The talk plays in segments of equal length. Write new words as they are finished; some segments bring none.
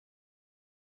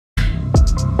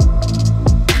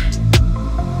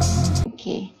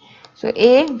So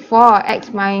A,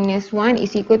 4x minus 1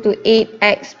 is equal to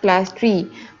 8x plus 3.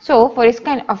 So for this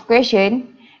kind of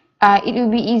question, it will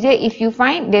be easier if you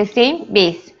find the same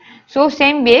base. So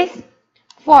same base,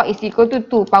 4 is equal to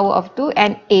 2 power of 2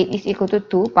 and 8 is equal to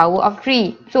 2 power of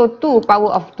 3. So 2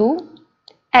 power of 2,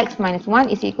 x minus 1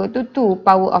 is equal to 2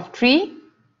 power of 3,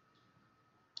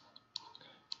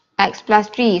 x plus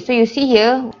 3. So you see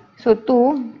here, so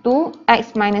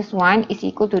 2x minus 1 is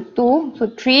equal to 2. So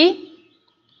 3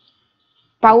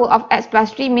 power of x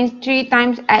plus 3 means 3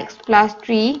 times x plus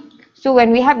 3. So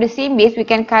when we have the same base, we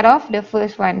can cut off the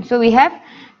first one. So we have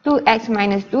 2x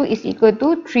minus 2 is equal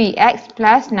to 3x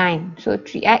plus 9. So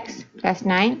 3x plus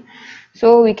 9.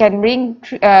 So we can bring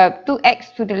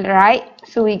 2x to the right.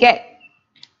 So we get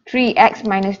 3x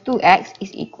minus 2x is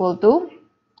equal to,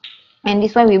 and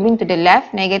this one we bring to the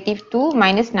left, negative 2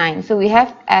 minus 9. So we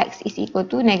have x is equal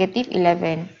to negative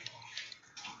 11.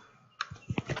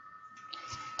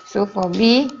 So for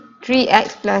B,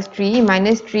 3x plus 3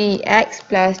 minus 3x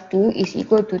plus 2 is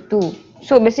equal to 2.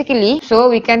 So basically,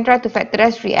 we can try to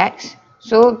factorize 3x.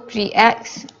 So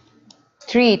 3x,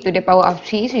 3 to the power of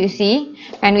 3. So you see,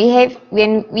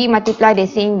 when we multiply the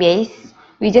same base,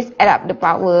 we just add up the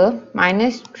power,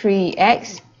 minus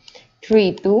 3x,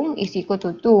 3, 2 is equal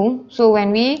to 2. So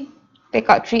when we take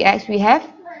out 3x, we have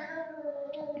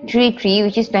 3, 3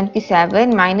 which is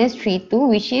 27 minus 3, 2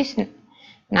 which is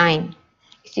 9.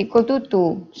 Is equal to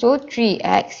 2. So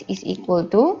 3x is equal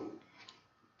to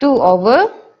 2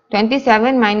 over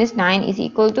 27 minus 9 is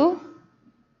equal to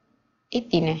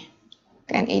 18.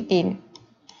 18.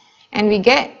 And we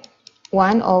get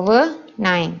 1 over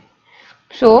 9.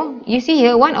 So you see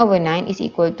here 1 over 9 is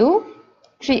equal to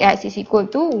 3x is equal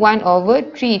to 1 over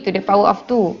 3 to the power of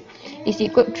 2 is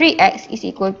equal 3x is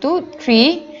equal to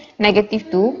 3 negative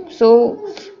 2. So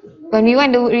when we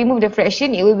want to remove the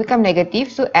fraction, it will become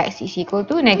negative. So x is equal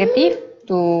to negative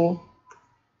 2.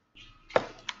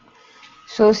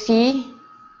 So C,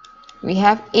 we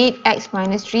have 8x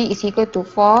minus 3 is equal to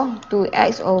 4,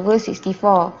 2x over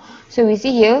 64. So we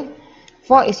see here,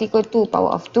 4 is equal to power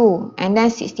of 2. And then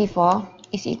 64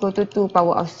 is equal to 2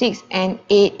 power of 6. And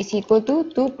 8 is equal to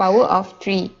 2 power of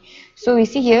 3. So we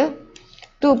see here,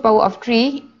 2 power of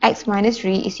 3, x minus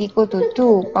 3 is equal to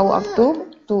 2 power of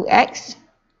 2, 2x.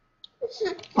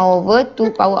 Over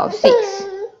 2 power of 6.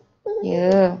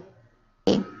 Yeah.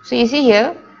 Okay. So you see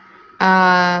here,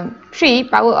 3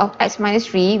 power of x minus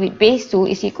 3 with base 2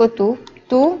 is equal to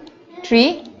 2,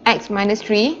 3, x minus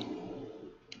 3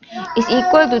 is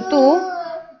equal to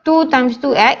 2 times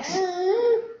 2x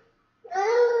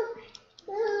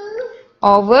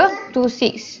over 2,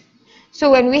 6.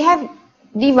 So when we have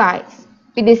divides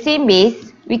with the same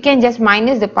base, we can just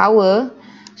minus the power.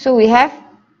 So we have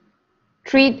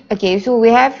 3, okay, so we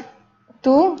have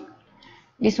 2,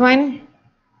 this one,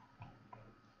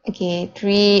 okay,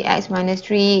 3x minus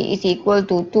 3 is equal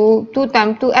to 2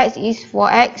 times 2x is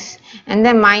 4x, and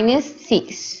then minus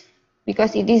 6,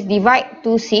 because it is divide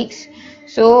to 6.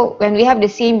 So when we have the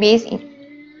same base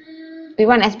with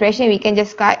one expression, we can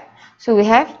just cut. So we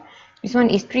have, this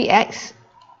one is 3x,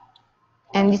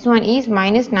 and this one is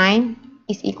minus 9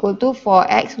 is equal to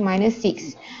 4x minus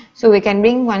 6. So we can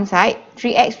bring one side,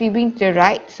 3x we bring to the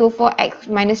right, so 4x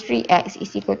minus 3x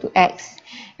is equal to x.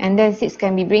 And then 6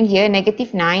 can be bring here,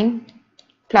 negative 9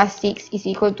 plus 6 is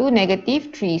equal to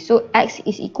negative 3. So x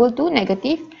is equal to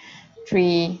negative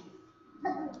 3.